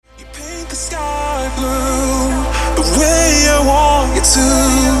the sky blue the way I want you to,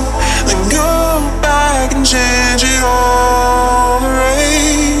 then go back and change it all,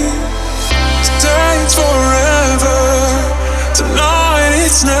 right? Today's forever, tonight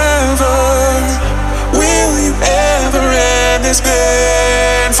it's never. Will you ever end this?